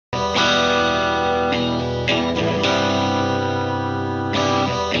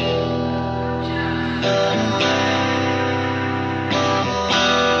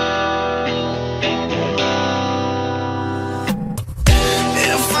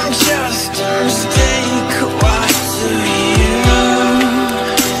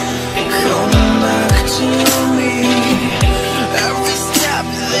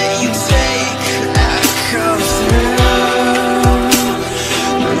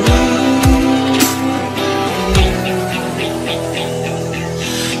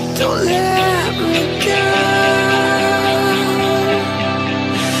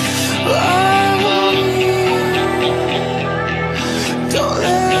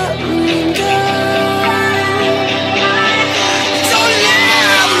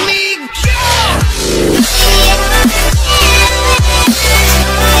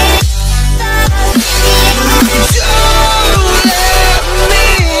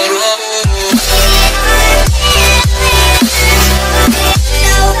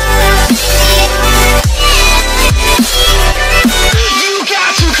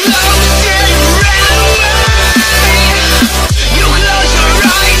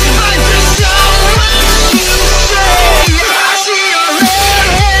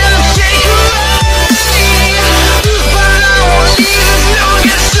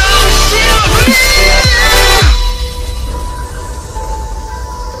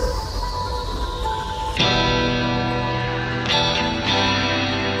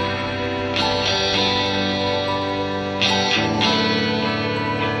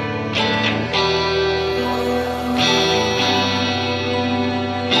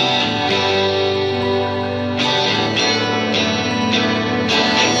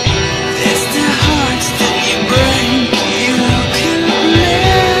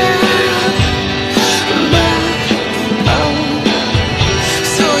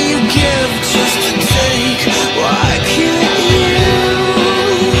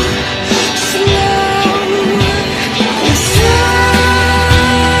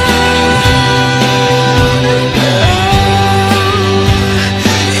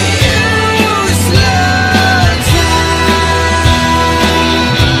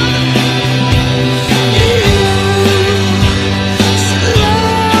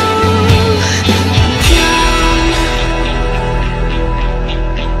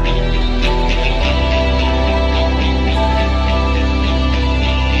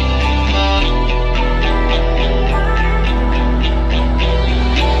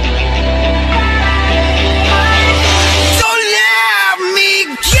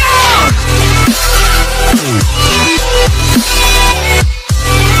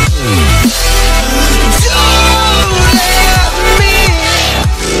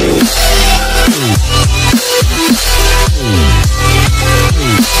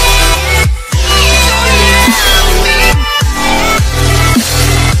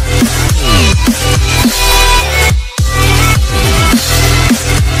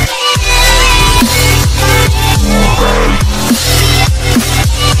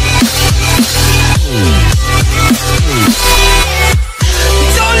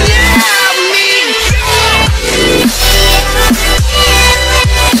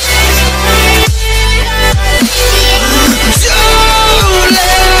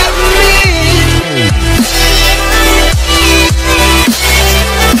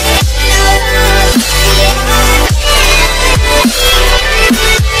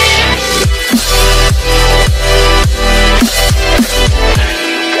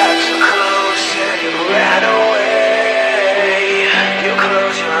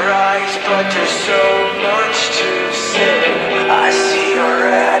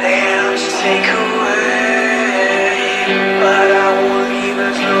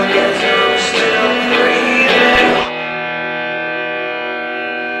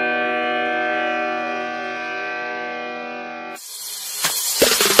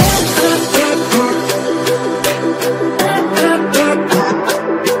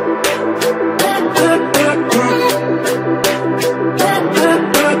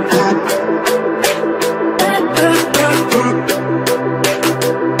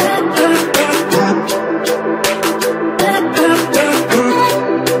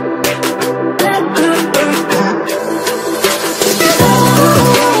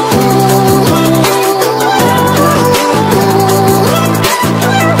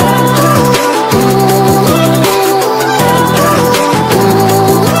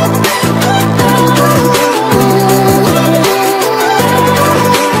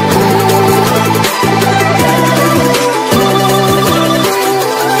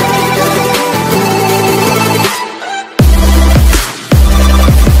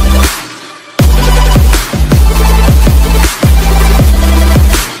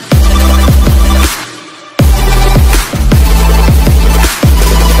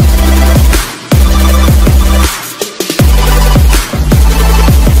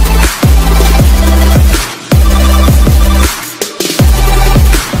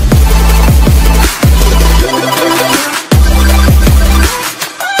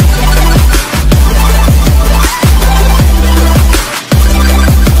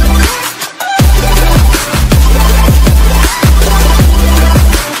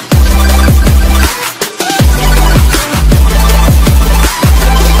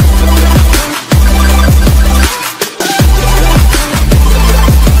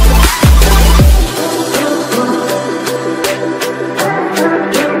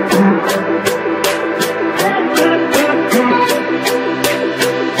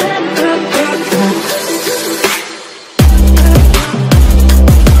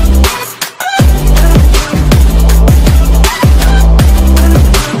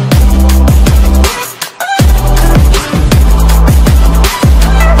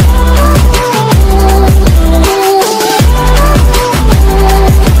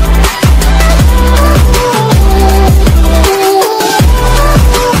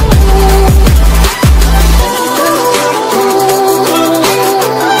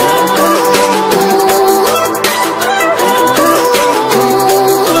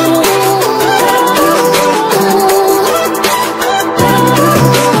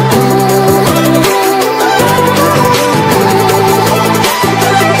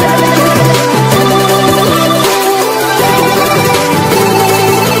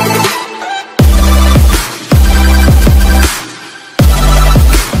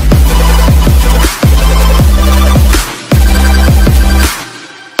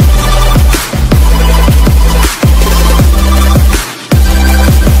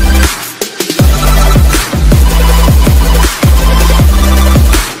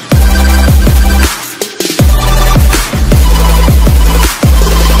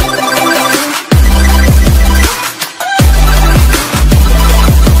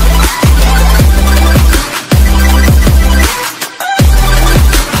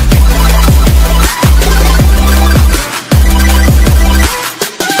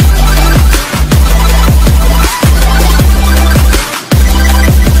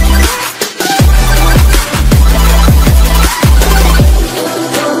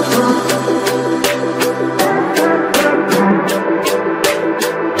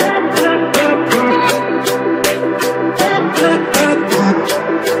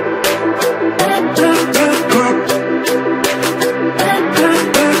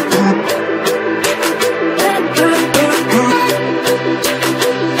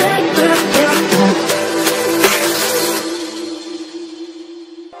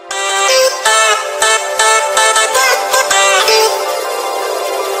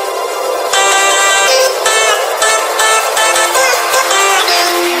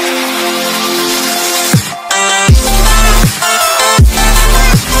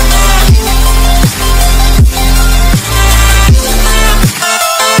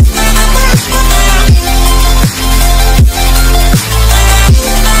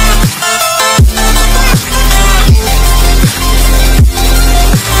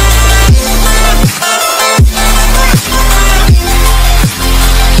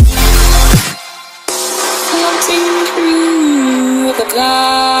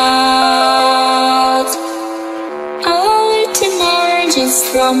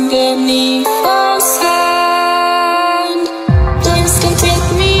from beneath the sand. Lives can take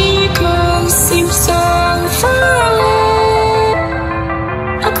me across, seems so far away.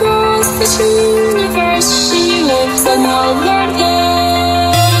 Across this universe, she lives another day.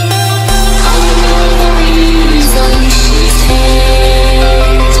 I know the reason she's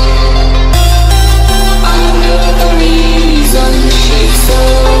hate. I know the reason she's so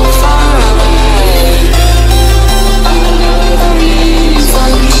far away. I know the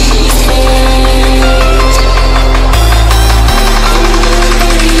reason she's hate.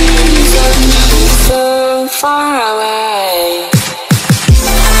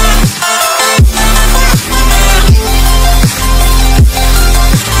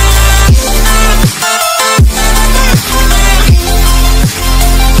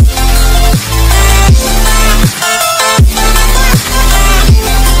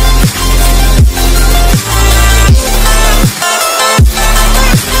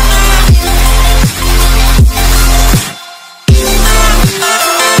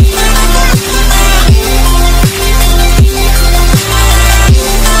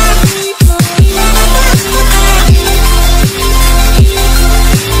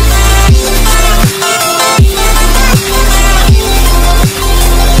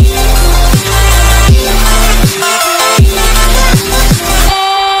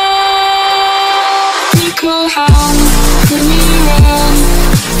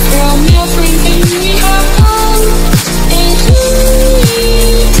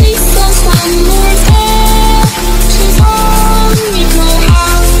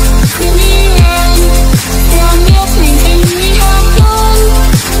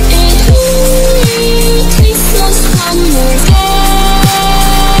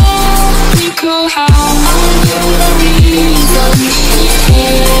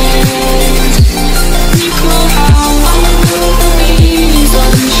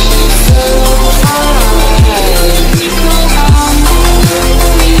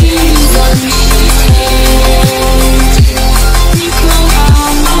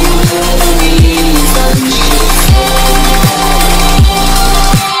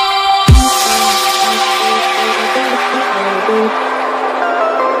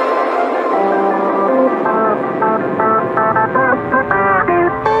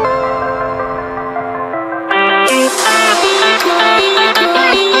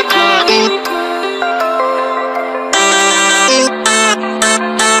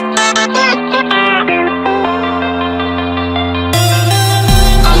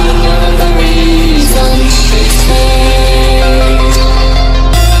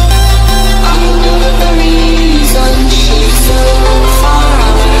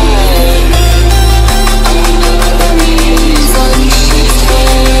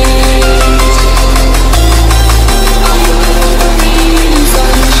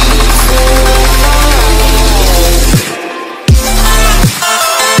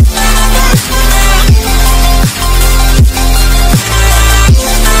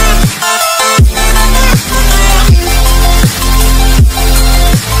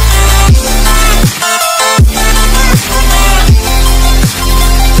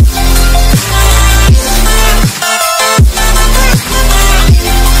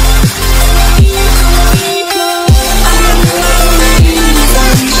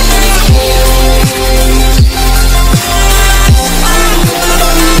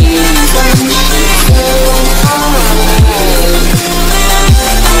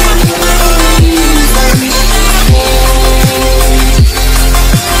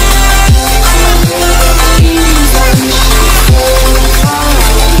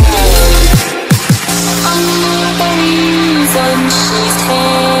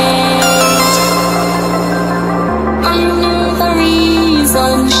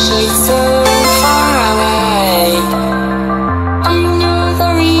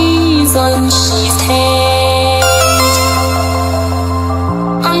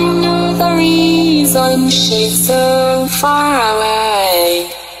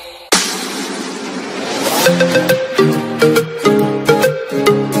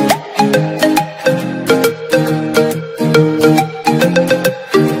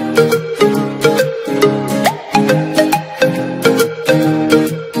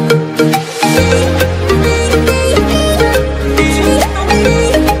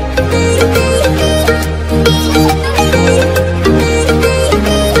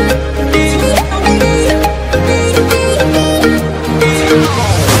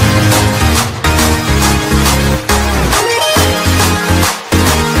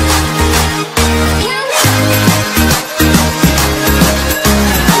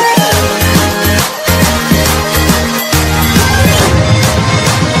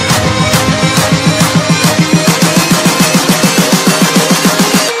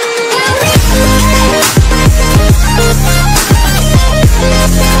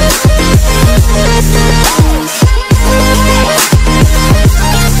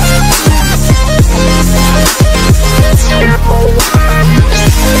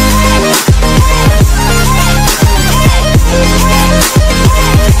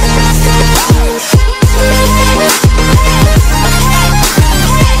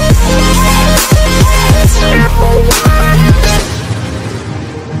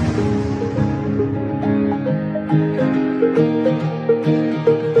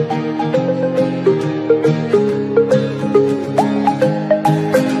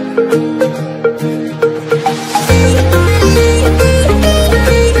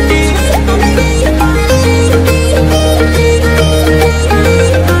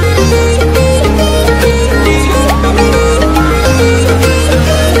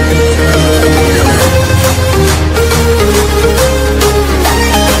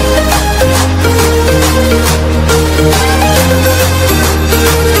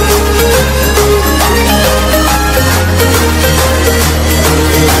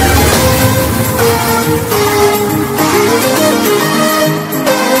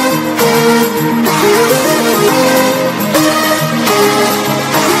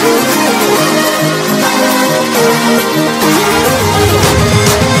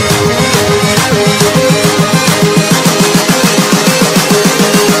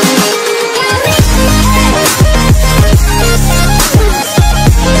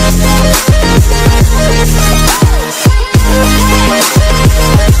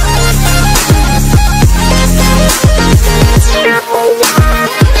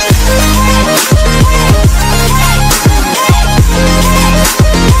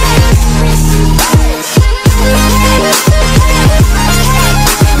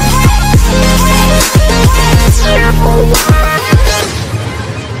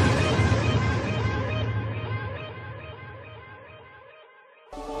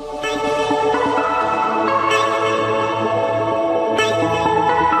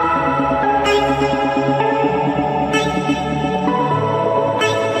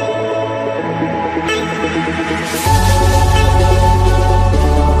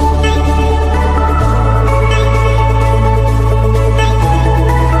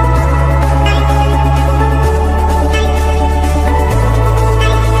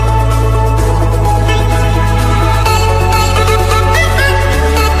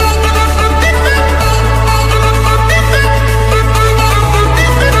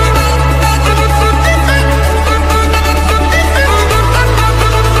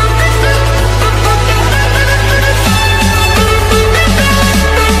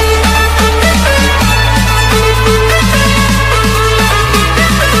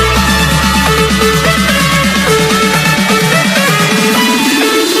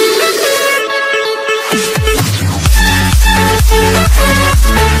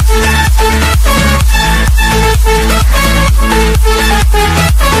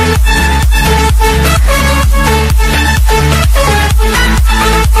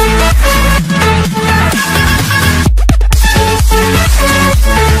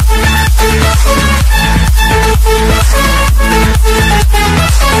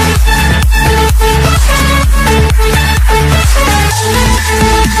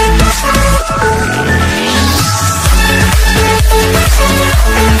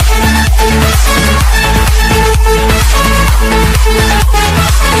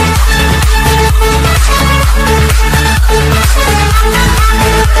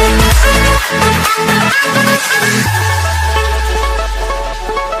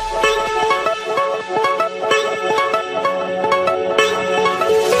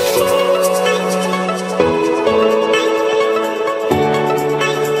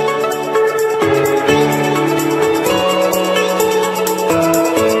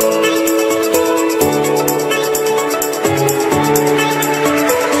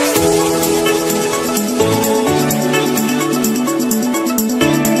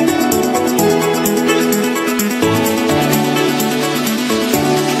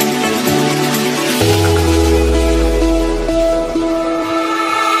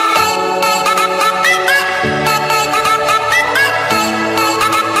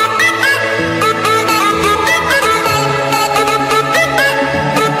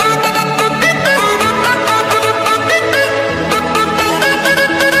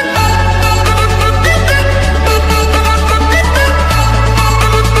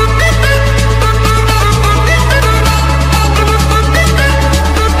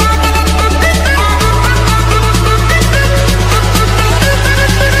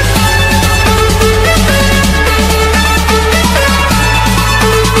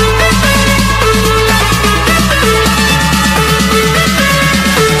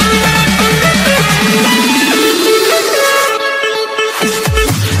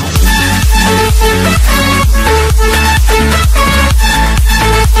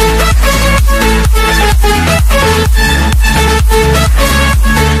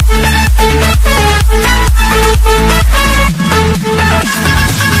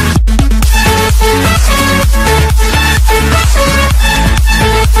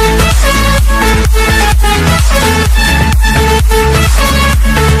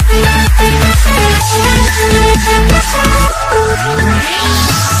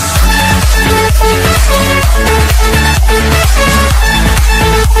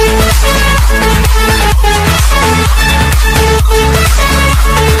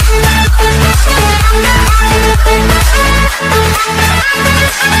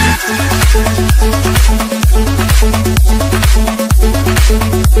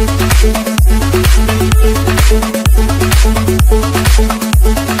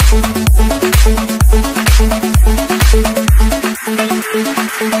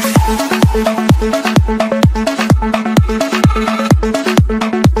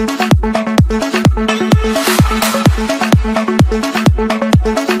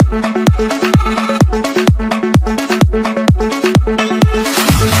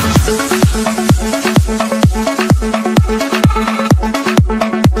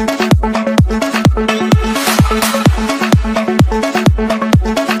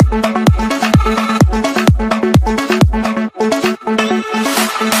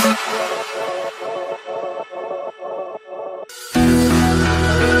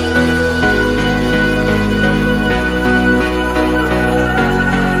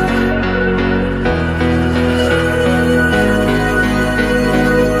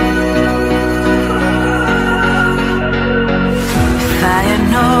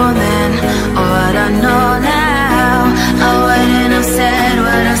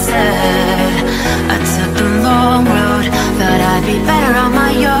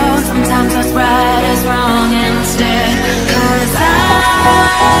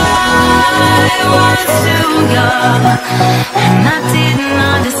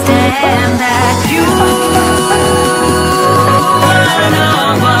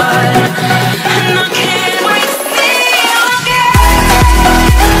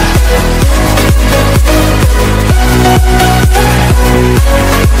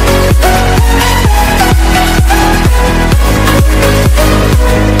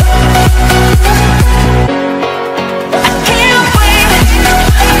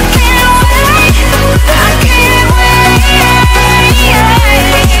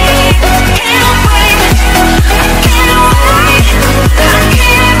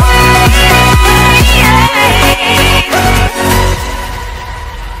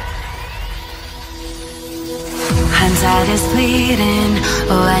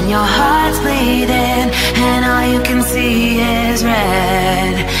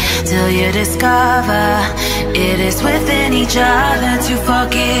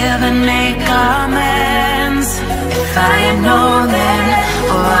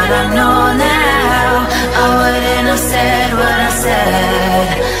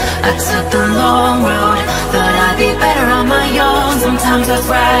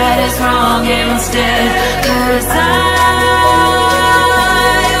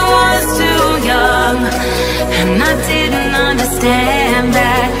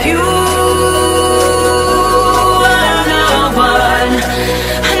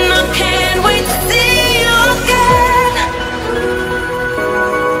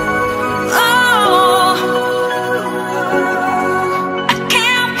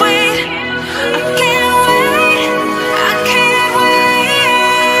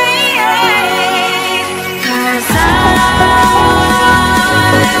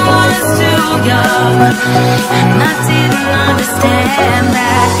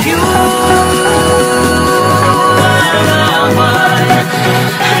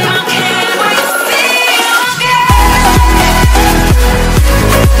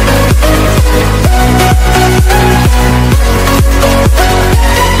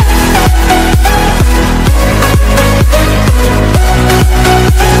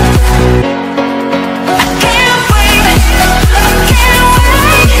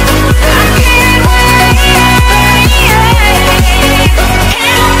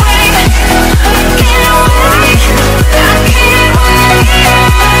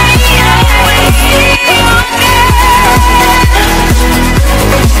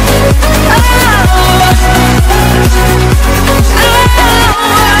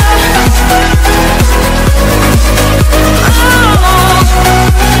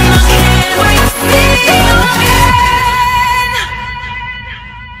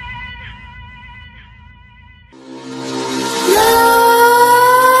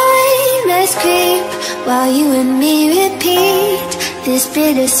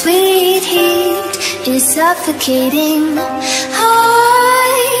 bittersweet heat is suffocating.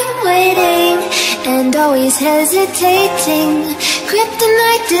 I'm waiting and always hesitating.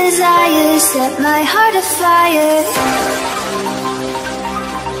 Kryptonite desires set my heart afire.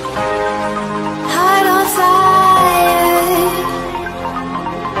 Heart on fire.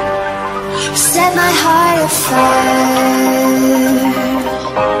 Set my heart afire.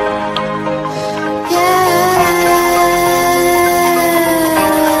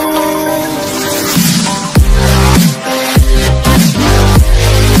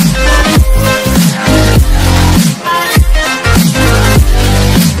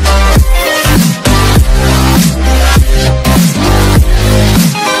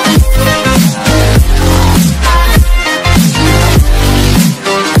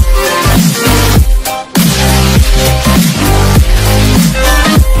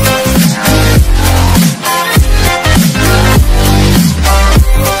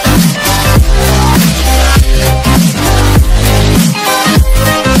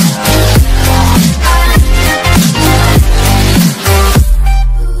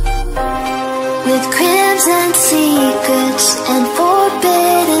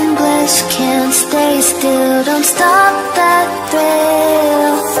 can't stop that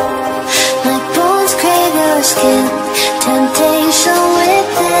thrill. My bones crave your skin, temptation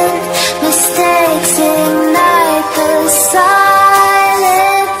within. Mistakes ignite the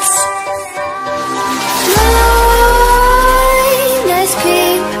silence. Blindness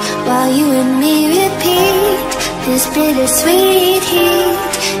creep while you and me repeat. This bittersweet heat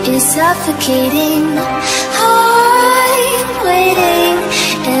is suffocating. I'm waiting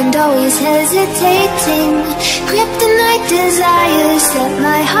and always hesitating. Kryptonite desires set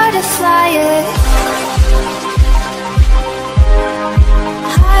my heart afire.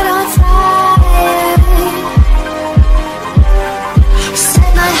 Heart on fire.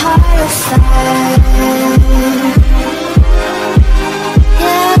 Set my heart afire.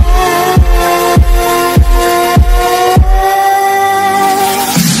 Yeah.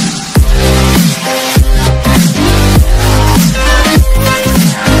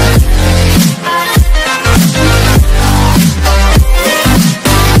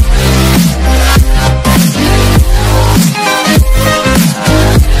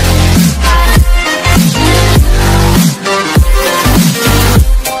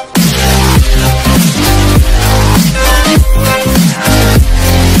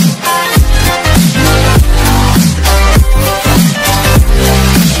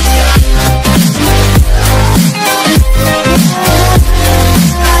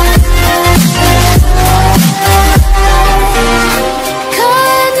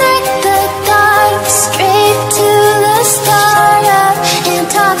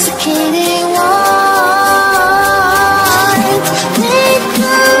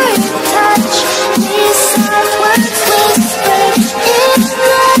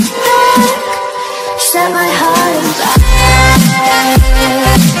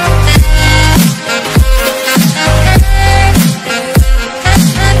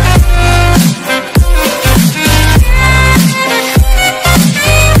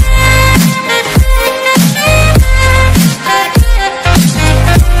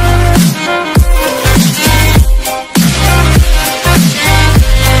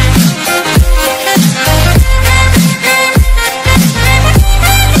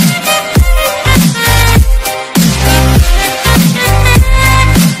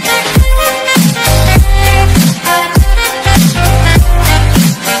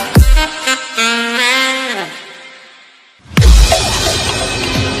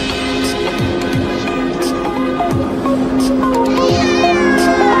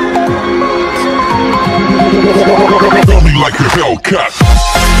 Like a Hellcat.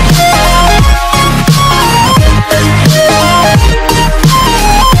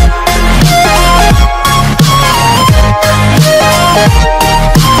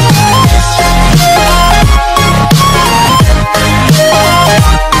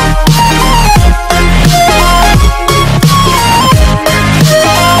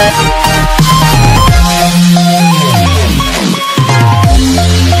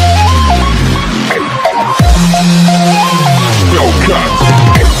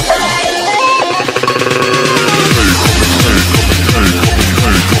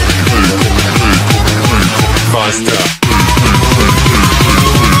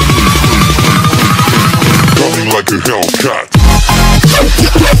 Coming like a Hellcat.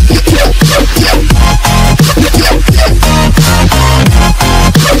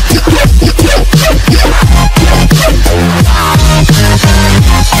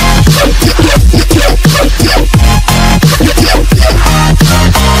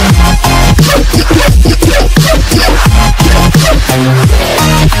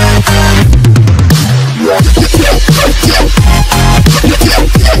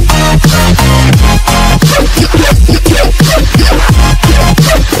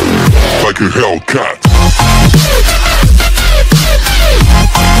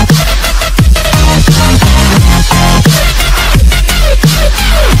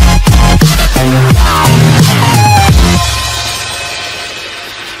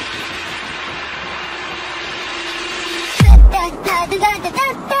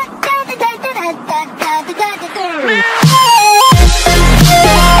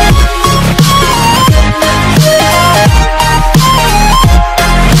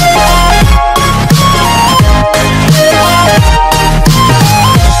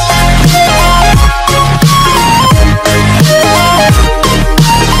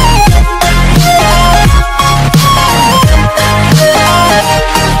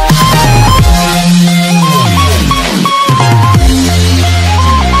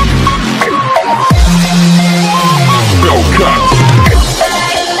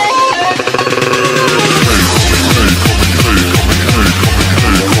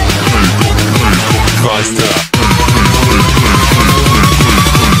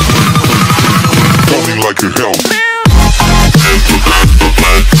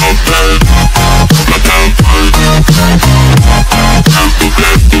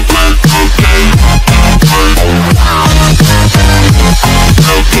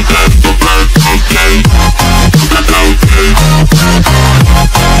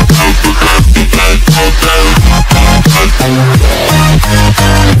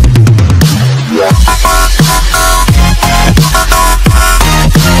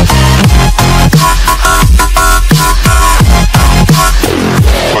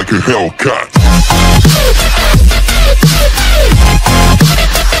 Hellcat.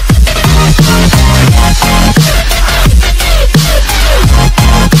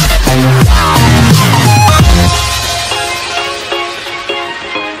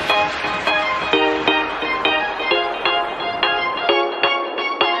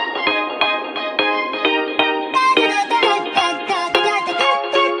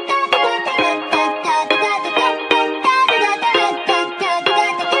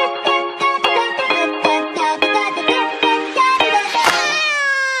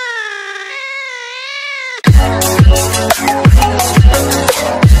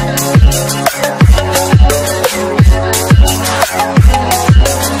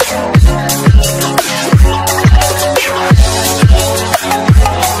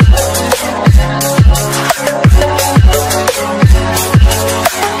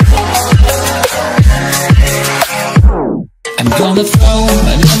 Gonna throw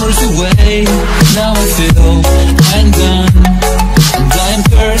my memories away. Now I feel I'm done, and I am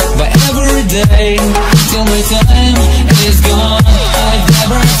cursed by every day till my time is gone. I've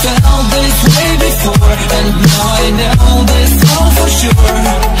never felt this way before, and now I know this all for sure.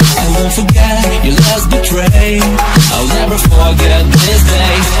 I won't forget your last betray. I'll never forget this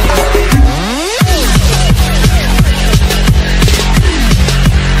day.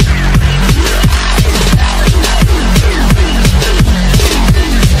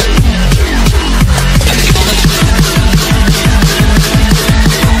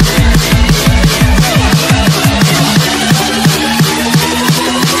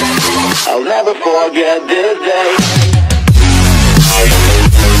 I'll never forget this day.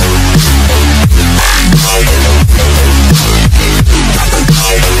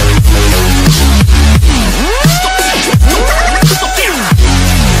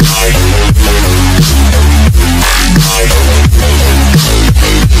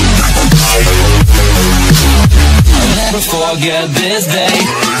 I'll never forget this day.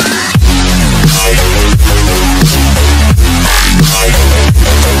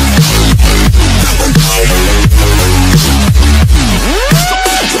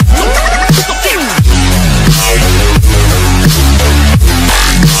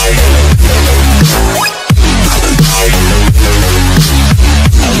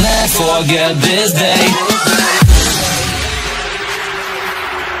 I'll never forget this day.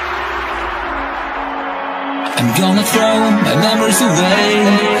 I'm gonna throw my memories away.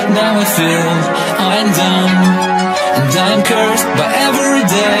 Now I feel I'm done, and I'm cursed by every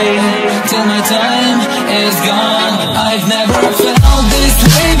day till my time is gone. I've never felt this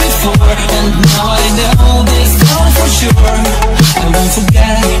way before, and now I know this all for sure. I won't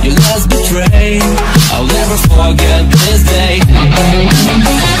forget your last betray. I'll never forget this day.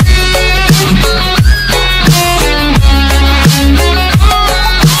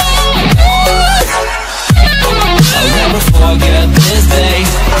 I'll never forget this day.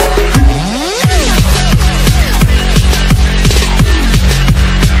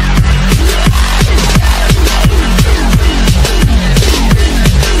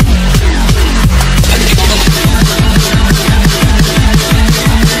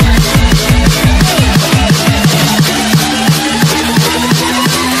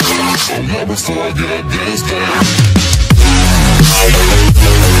 I'll never forget this day.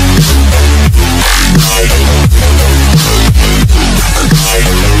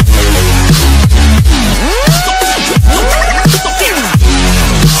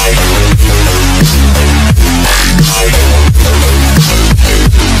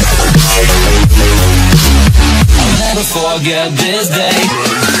 I'll never forget this day.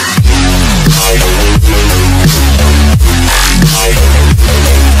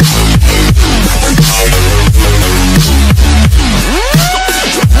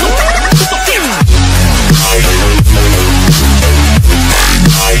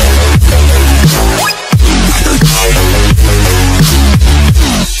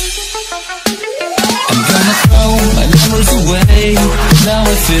 I'm gonna throw my memories away. Now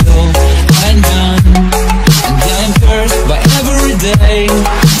I feel I'm done, and I'm cursed by every day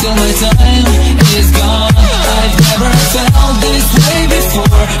till my time is gone. I've never felt this way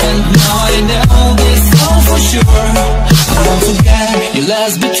before, and now I know this all for sure. I won't forget your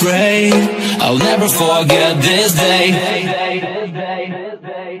last betray. I'll never forget this day.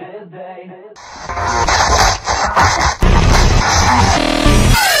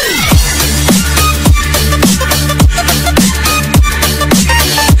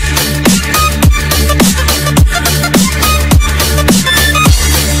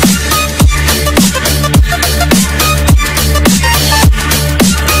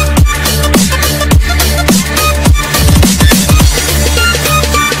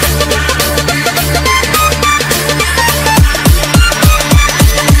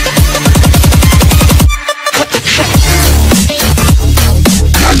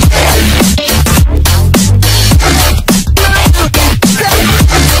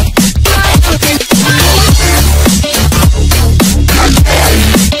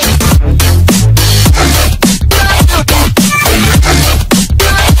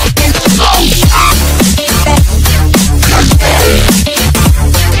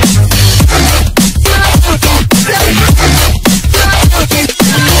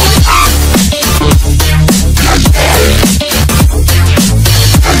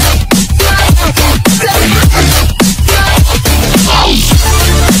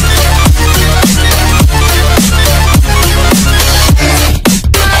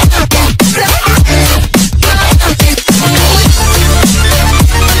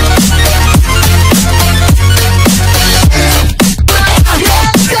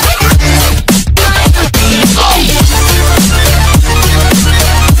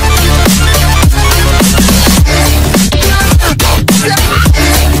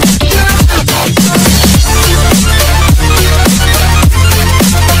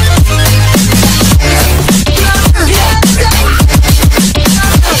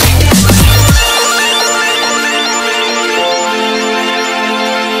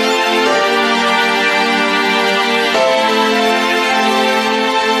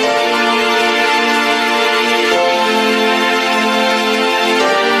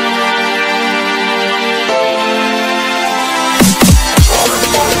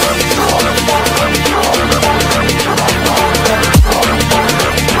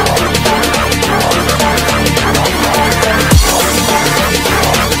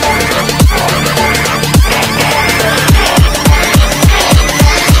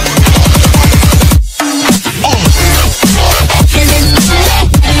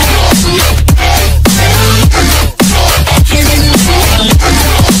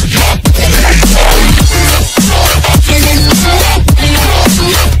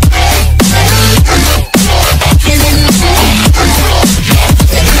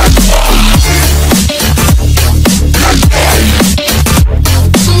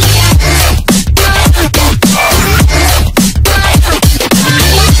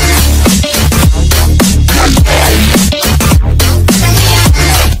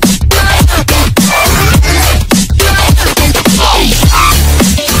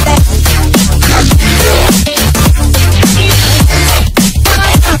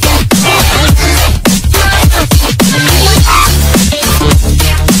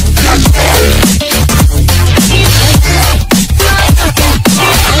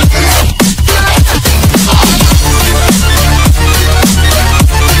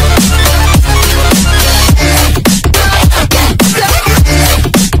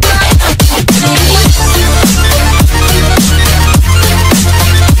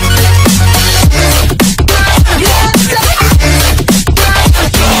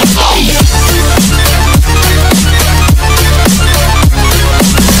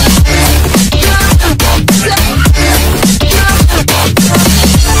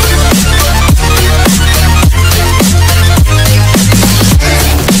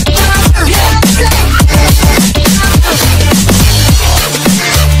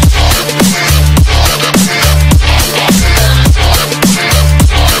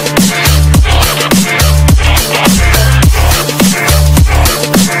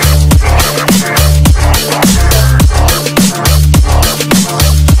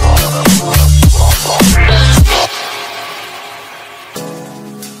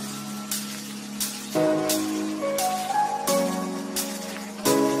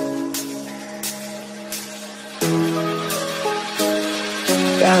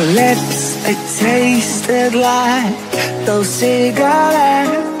 Our lips, they tasted like those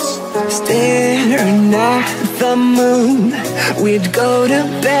cigarettes. Staring at the moon, we'd go to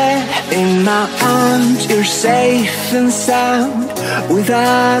bed. In my arms, you're safe and sound,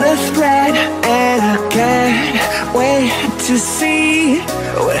 without a threat. And I can't wait to see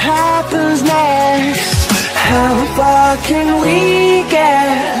what happens next. How far can we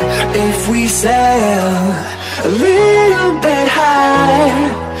get if we sail a little bit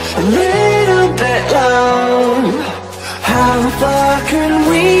high, a little bit low? How far can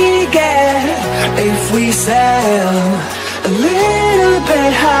we get if we sail a little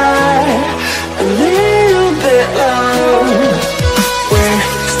bit high, a little bit low? We're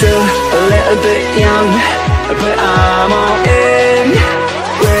still a little bit young, but I'm all in.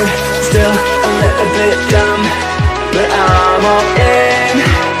 We're still a little bit dumb, but I'm all in.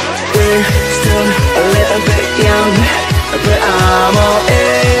 We're still a little bit young, but I'm all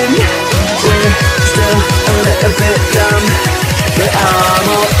in. We're still a little bit dumb, but I'm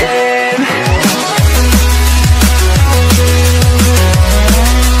all in.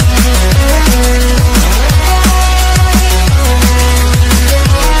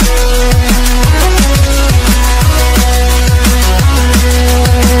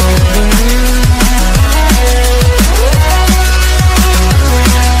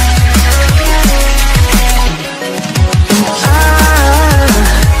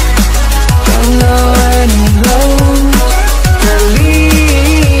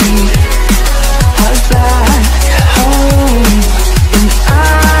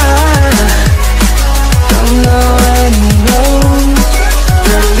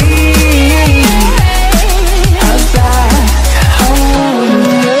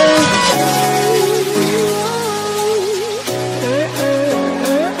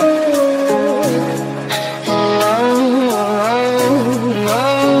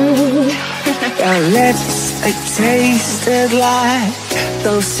 Our lips, they tasted like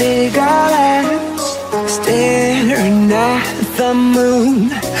those cigarettes. Staring at the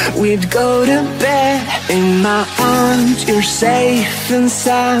moon, we'd go to bed. In my arms, you're safe and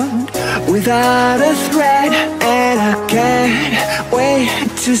sound, without a threat. And I can't wait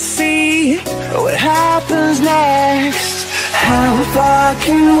to see what happens next. How far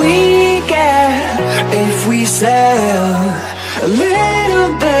can we get if we sail a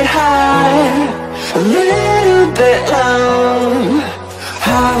little bit high, a little bit low?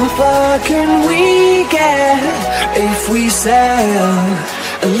 How far can we get if we sail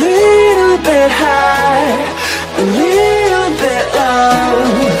a little bit high, a little bit low?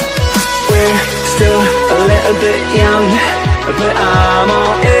 We're still a little bit young, but I'm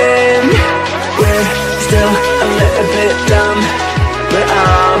all in. We're still a little bit dumb, but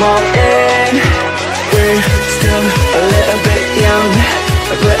I'm all in. We're still a little bit young,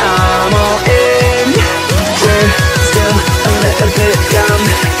 but I'm all in. We're still a little bit dumb,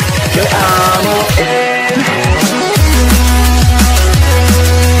 but I'm all in.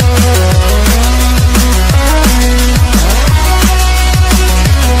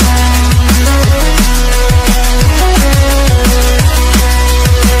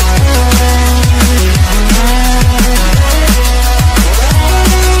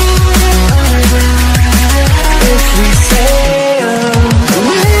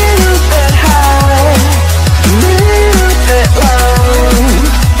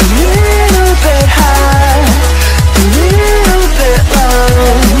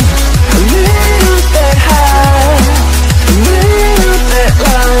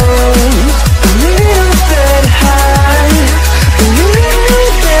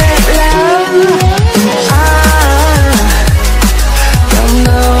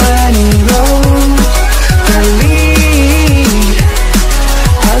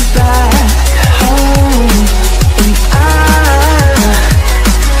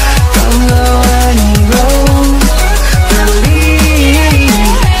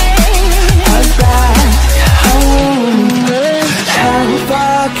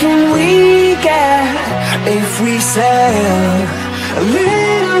 If we sail a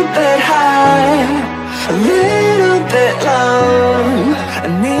little bit high, a little bit low, I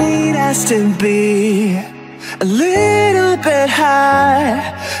need us to be a little bit high,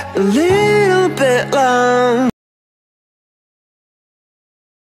 a little bit low.